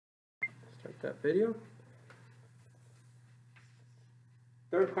that video.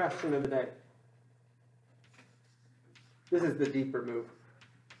 Third question of the day. This is the deeper move.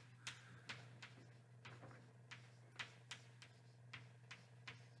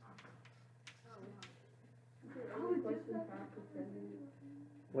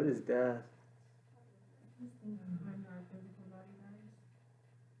 What is death?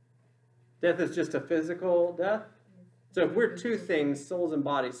 Death is just a physical death? So if we're two things, souls and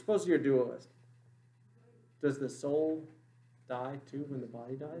bodies, suppose you're a dualist. Does the soul die too when the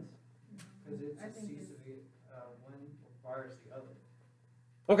body dies? Because it's a cease of one requires the other.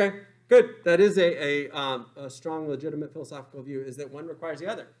 Okay, good. That is a strong, legitimate philosophical view, is that one requires the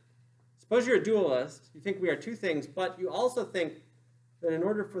other. Suppose you're a dualist, you think we are two things, but you also think that in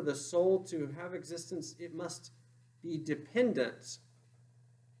order for the soul to have existence, it must be dependent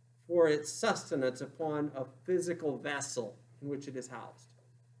for its sustenance upon a physical vessel in which it is housed.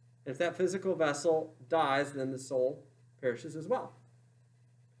 If that physical vessel dies, then the soul perishes as well.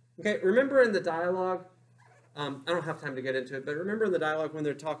 Okay, remember in the dialogue, I don't have time to get into it, but remember in the dialogue when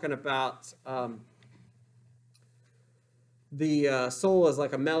they're talking about the soul as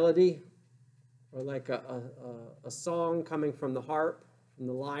like a melody, or like a song coming from the harp, from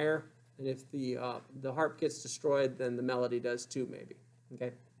the lyre, and if the harp gets destroyed, then the melody does too, maybe.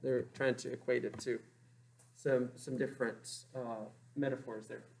 Okay, they're trying to equate it to some different metaphors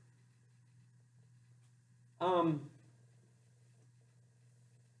there.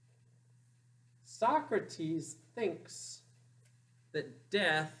 Socrates thinks that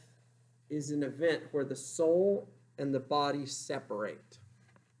death is an event where the soul and the body separate.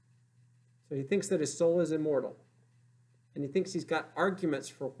 So he thinks that his soul is immortal. And he thinks he's got arguments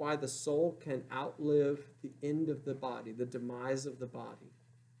for why the soul can outlive the end of the body, the demise of the body.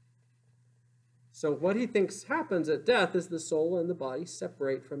 So what he thinks happens at death is the soul and the body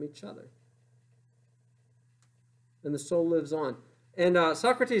separate from each other. And the soul lives on. And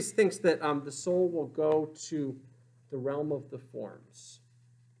Socrates thinks that the soul will go to the realm of the forms.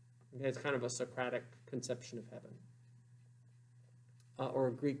 Okay, it's kind of a Socratic conception of heaven. Or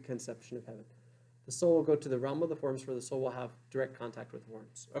a Greek conception of heaven. The soul will go to the realm of the forms where the soul will have direct contact with the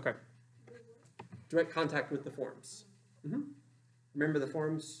forms. Okay. Direct contact with the forms. Remember the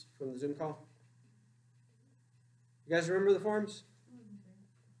forms from the Zoom call? You guys remember the forms?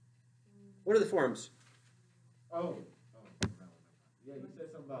 What are the forms? Oh. Yeah, you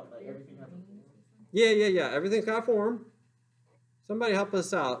said something about like everything has a form. Yeah. Everything's got a form. Somebody help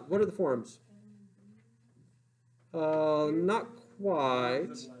us out. What are the forms? Not quite.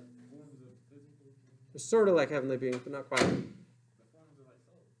 They're sort of like heavenly beings, but not quite.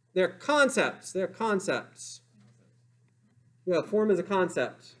 They're concepts. They're concepts. Yeah, form is a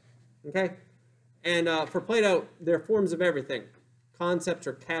concept. Okay? And for Plato, they're forms of everything. Concepts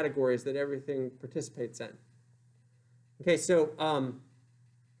are categories that everything participates in. Okay, so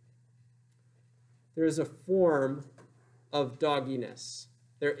there's a form of dogginess.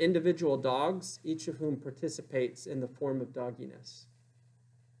 They're individual dogs, each of whom participates in the form of dogginess.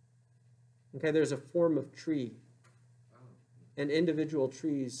 Okay, there's a form of tree. And individual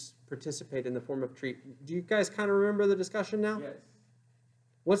trees participate in the form of tree. Do you guys kind of remember the discussion now? Yes.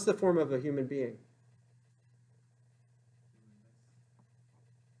 What's the form of a human being?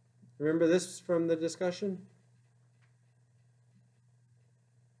 Remember this from the discussion?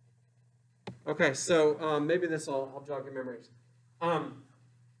 Okay, so maybe this will help jog your memories.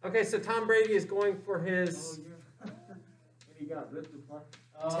 Okay, so Tom Brady is going for his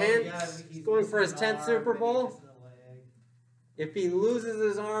 10th. He's going for his 10th Super Bowl. If he loses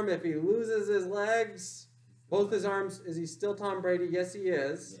his arm, if he loses his legs, both his arms, is he still Tom Brady? Yes, he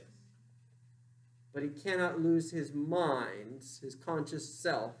is. Yes. But he cannot lose his mind, his conscious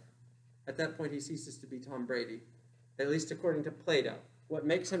self. At that point, he ceases to be Tom Brady, at least according to Plato. What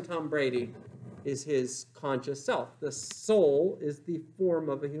makes him Tom Brady is his conscious self. The soul is the form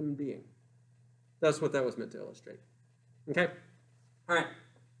of a human being. That's what that was meant to illustrate. Okay? All right.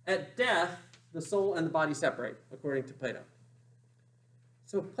 At death, the soul and the body separate, according to Plato.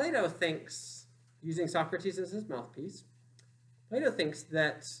 So Plato thinks, using Socrates as his mouthpiece, Plato thinks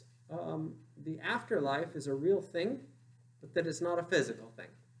that the afterlife is a real thing, but that it's not a physical thing.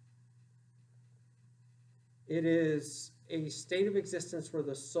 It is a state of existence where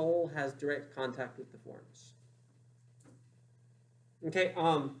the soul has direct contact with the forms. Okay,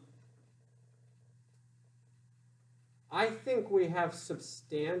 I think we have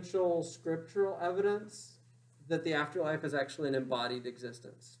substantial scriptural evidence that the afterlife is actually an embodied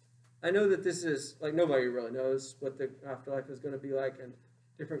existence. I know that this is, like, nobody really knows what the afterlife is going to be like, and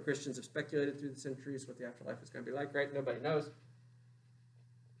different Christians have speculated through the centuries what the afterlife is going to be like, right? Nobody knows.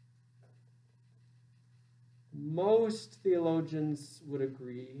 most theologians would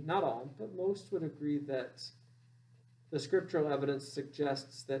agree, not all, but most would agree that the scriptural evidence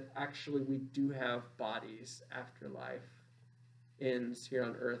suggests that actually we do have bodies after life ends here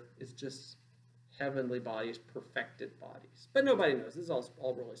on earth. It's just heavenly bodies, perfected bodies. But nobody knows. This is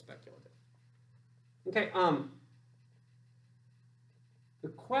all really speculative. Okay, the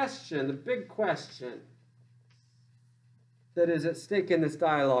big question that is at stake in this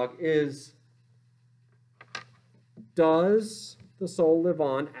dialogue is, does the soul live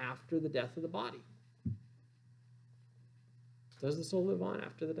on after the death of the body? Does the soul live on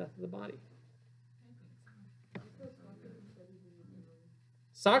after the death of the body?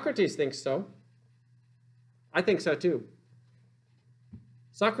 Socrates thinks so. I think so too.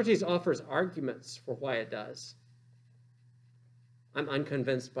 Socrates offers arguments for why it does. I'm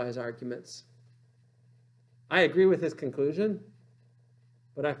unconvinced by his arguments. I agree with his conclusion,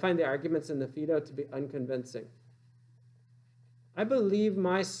 but I find the arguments in the Phaedo to be unconvincing. I believe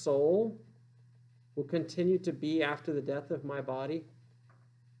my soul will continue to be after the death of my body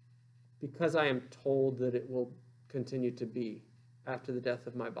because I am told that it will continue to be after the death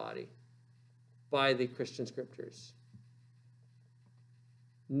of my body by the Christian scriptures.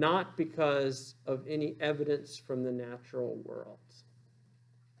 Not because of any evidence from the natural world.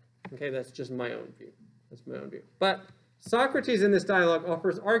 Okay, that's just my own view. That's my own view. But Socrates in this dialogue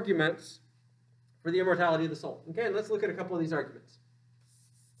offers arguments for the immortality of the soul. Okay, let's look at a couple of these arguments.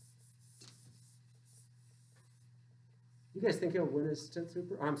 You guys think he'll win his 10th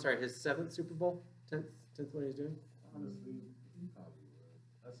Super? Oh, I'm sorry, his 7th Super Bowl? 10th one he's doing? Honestly, he probably would.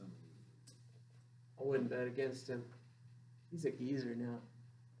 That's unbelievable. I wouldn't bet against him. He's a geezer now.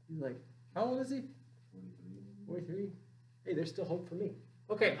 He's like, how old is he? 43. 43? Hey, there's still hope for me.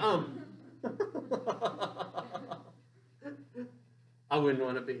 Okay, I wouldn't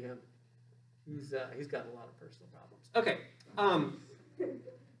want to be him. He's got a lot of personal problems. Okay, I'm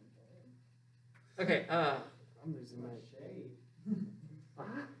losing my shade.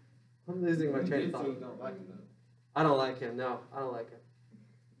 I'm losing my train of thought. I don't like him. No, I don't like him.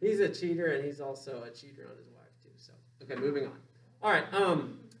 He's a cheater, and he's also a cheater on his wife too. So, okay, moving on. All right.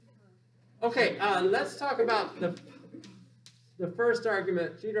 Let's talk about the first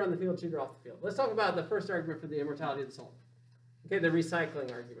argument: cheater on the field, cheater off the field. Let's talk about the first argument for the immortality of the soul. Okay, the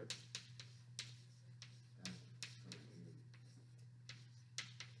recycling argument.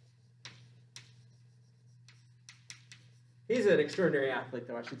 He's an extraordinary athlete,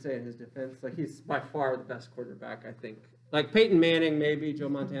 though, I should say, in his defense. Like, he's by far the best quarterback, I think. Like, Peyton Manning, maybe. Joe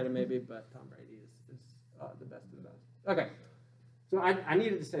Montana, maybe. But Tom Brady is the best of the best. Okay. So I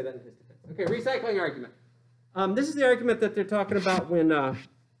needed to say that in his defense. Okay, recycling argument. This is the argument that they're talking about when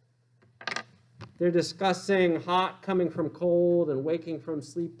they're discussing hot coming from cold and waking from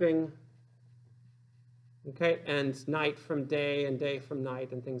sleeping. Okay, and night from day and day from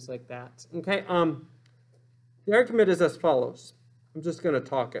night and things like that. Okay, the argument is as follows. I'm just going to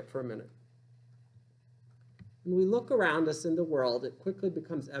talk it for a minute. When we look around us in the world, it quickly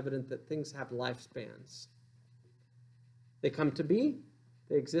becomes evident that things have lifespans. They come to be,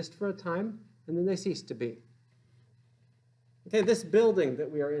 they exist for a time, and then they cease to be. Okay, this building that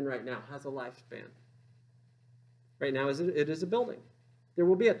we are in right now has a lifespan. Right now, it is a building. There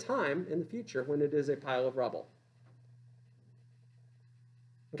will be a time in the future when it is a pile of rubble.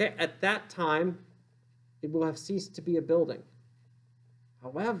 Okay, at that time, it will have ceased to be a building.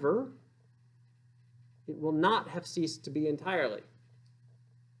 However, it will not have ceased to be entirely.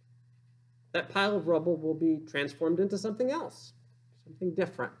 That pile of rubble will be transformed into something else, something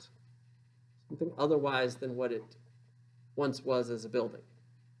different, something otherwise than what it once was as a building.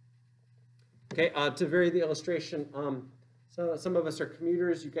 Okay, to vary the illustration, so some of us are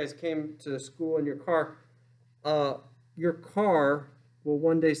commuters. You guys came to school in your car. Your car will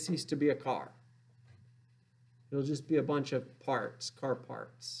one day cease to be a car. It'll just be a bunch of parts, car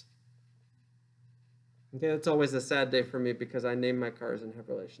parts. Okay, that's always a sad day for me because I name my cars and have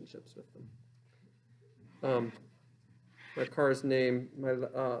relationships with them. My car's name, my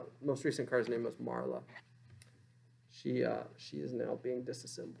most recent car's name was Marla. She is now being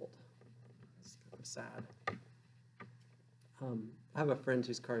disassembled. It's kind of sad. I have a friend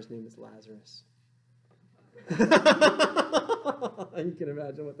whose car's name is Lazarus. You can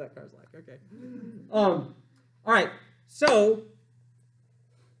imagine what that car's like. Okay. All right, so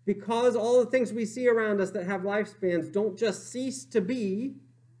because all the things we see around us that have lifespans don't just cease to be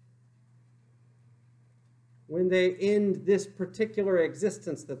when they end this particular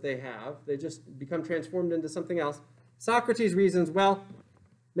existence that they have, they just become transformed into something else. Socrates reasons, well,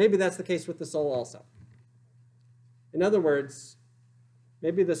 maybe that's the case with the soul also. In other words,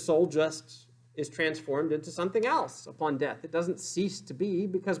 maybe the soul just is transformed into something else upon death. It doesn't cease to be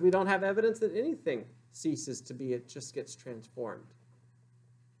because we don't have evidence that anything ceases to be. It just gets transformed.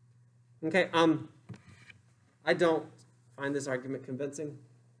 Okay, I don't find this argument convincing.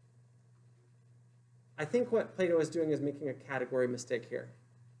 I think what Plato is doing is making a category mistake here.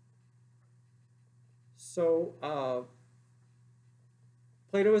 So,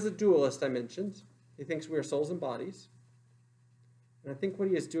 Plato is a dualist, I mentioned. He thinks we are souls and bodies. And I think what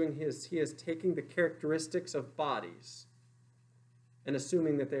he is doing is he is taking the characteristics of bodies and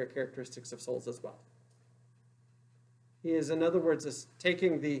assuming that they are characteristics of souls as well. He is, in other words, is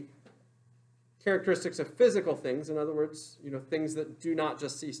taking the characteristics of physical things, in other words, things that do not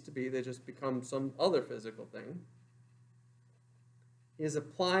just cease to be, they just become some other physical thing. He is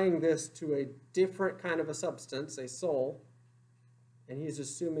applying this to a different kind of a substance, a soul, and he's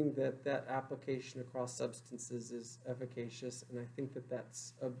assuming that that application across substances is efficacious, and I think that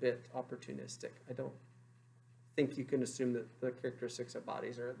that's a bit opportunistic. I don't think you can assume that the characteristics of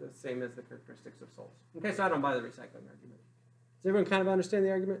bodies are the same as the characteristics of souls. Okay, so I don't buy the recycling argument. Does everyone kind of understand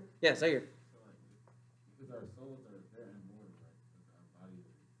the argument? Yes, I hear. Because our souls they're immortal, right? Our bodies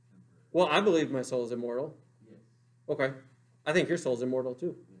are temporary. Well, I believe my soul is immortal. Yes. Okay. I think your soul's immortal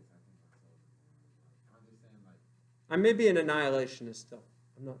too. Yes, I think my soul is immortal. I'm just saying, like. I may be an annihilationist though.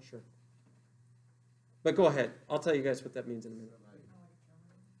 I'm not sure. But go ahead. I'll tell you guys what that means in a minute.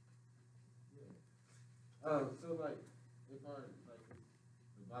 So like, if the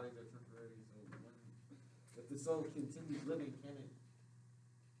bodies are temporary, so if the soul continues living, can it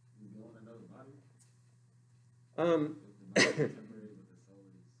go in another body? If the body is temporary, but the soul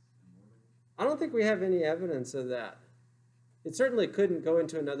is immortal? I don't think we have any evidence of that. It certainly couldn't go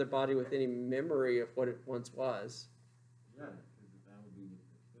into another body with any memory of what it once was. Yeah, because that would be with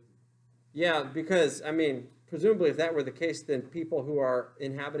the physical. Yeah, because, I mean, presumably if that were the case, then people who are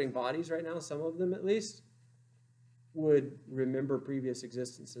inhabiting bodies right now, some of them at least, would remember previous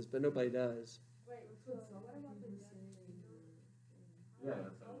existences, but nobody does. Wait, so what about the Yeah,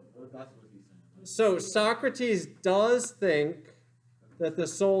 so that's what he's saying. So Socrates does think that the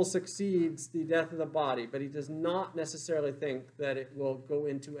soul succeeds the death of the body, but he does not necessarily think that it will go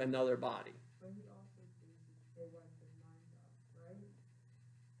into another body. But he also thinks they wipe their mind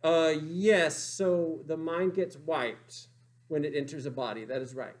out, right? Yes, so the mind gets wiped when it enters a body. That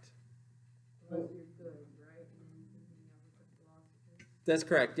is right. Unless you're good, right? And then you have a philosophy. That's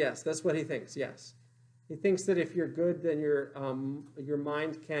correct. Yes, that's what he thinks. Yes, he thinks that if you're good, then your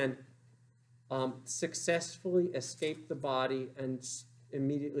mind can successfully escape the body and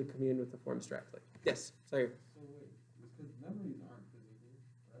immediately commune with the forms directly. Yes, sorry. So wait, because memories aren't physical,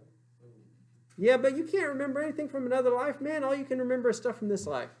 right? So Yeah, but you can't remember anything from another life, man. All you can remember is stuff from this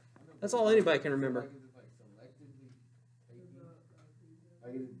life. That's all anybody can remember. Like,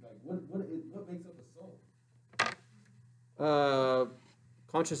 is it like selectively taking? What makes up a soul?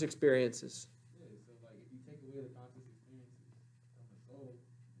 Conscious experiences. Yeah, so like if you take away the conscious experiences from the soul,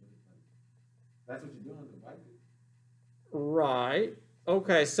 that's what you're doing to wipe it. Right.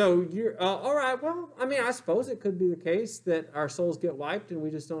 Okay, so you're all right. Well, I mean, I suppose it could be the case that our souls get wiped and we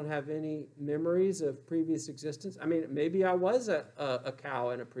just don't have any memories of previous existence. I mean, maybe I was a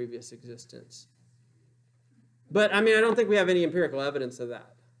cow in a previous existence. But, I mean, I don't think we have any empirical evidence of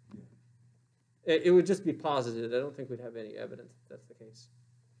that. It would just be posited. I don't think we'd have any evidence that that's the case.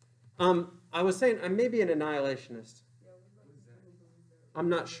 I was saying I may be an annihilationist. I'm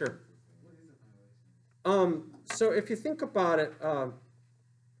not sure. So if you think about it,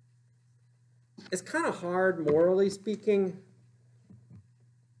 it's kind of hard, morally speaking,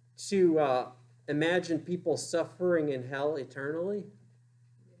 to imagine people suffering in hell eternally.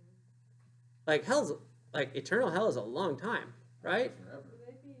 Like eternal hell is a long time, right?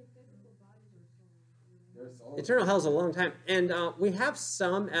 Eternal hell is a long time, and we have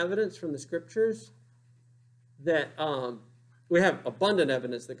some evidence from the scriptures that we have abundant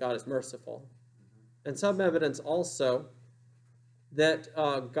evidence that God is merciful, and some evidence also that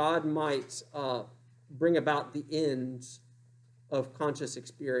God might bring about the end of conscious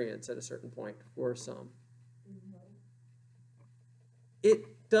experience at a certain point for some.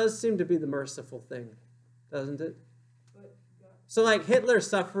 It does seem to be the merciful thing, doesn't it? So like Hitler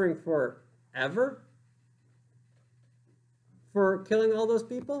suffering forever for killing all those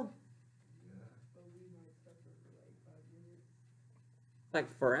people?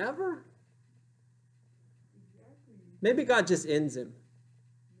 Like forever? Maybe God just ends him.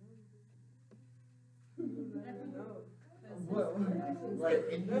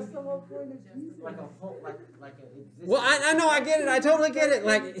 That's the whole point of Jesus. Well, I know, I get it. I totally get it.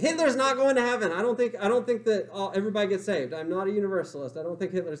 Like Hitler's not going to heaven. I don't think that everybody gets saved. I'm not a universalist. I don't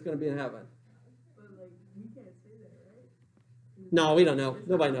think Hitler's going to be in heaven. No, we don't know.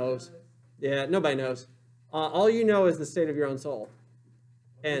 Nobody knows. Yeah, nobody knows. All you know is the state of your own soul.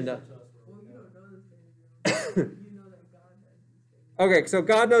 And Well, you don't know the state of your own. You know that God has the state. okay, so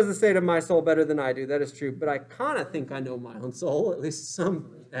God knows the state of my soul better than I do. That is true. But I kind of think I know my own soul, at least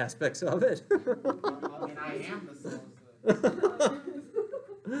some aspects of it. And I am the soul.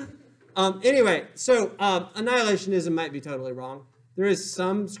 Anyway, so annihilationism might be totally wrong. There is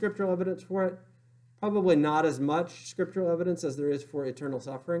some scriptural evidence for it. Probably not as much scriptural evidence as there is for eternal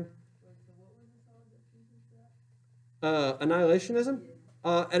suffering. Annihilationism?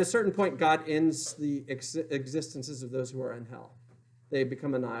 At a certain point, God ends the existences of those who are in hell. They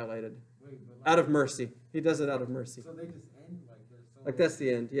become annihilated out of mercy. He does it out of mercy. So they just end like their soul. Like that's the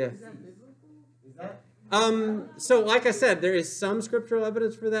end, yeah. Is that biblical? Is that? So like I said, there is some scriptural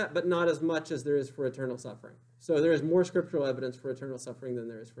evidence for that, but not as much as there is for eternal suffering. So there is more scriptural evidence for eternal suffering than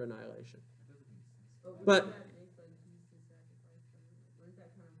there is for annihilation. But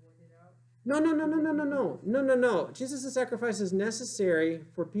no. Jesus' sacrifice is necessary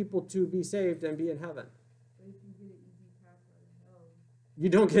for people to be saved and be in heaven. You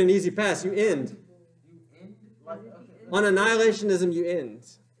don't get an easy pass, you end. You end? Like, okay. On annihilationism, you end.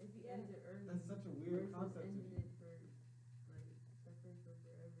 That's such a weird concept.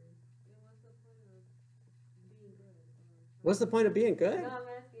 What's the point of being good? No, I'm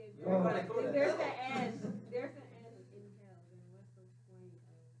asking if there's an end in hell, then what's the point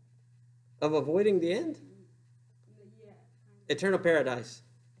Of avoiding the end? yeah. Eternal paradise.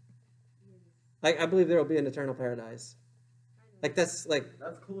 Like, I believe there will be an eternal paradise. Like, that's like,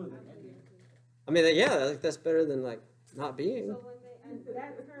 That's cooler than ending. I mean, yeah, like, that's better than, like, not being. So when they, and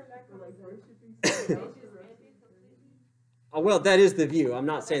that term, that concept, they just ended completely? Well, that is the view. I'm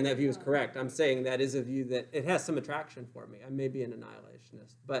not saying that view is correct. I'm saying that is a view that it has some attraction for me. I may be an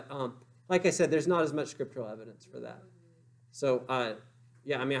annihilationist. But like I said, there's not as much scriptural evidence for that. So,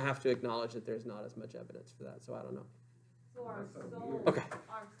 yeah, I mean, I have to acknowledge that there's not as much evidence for that. So I don't know. So our soul, Okay.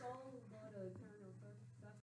 our soul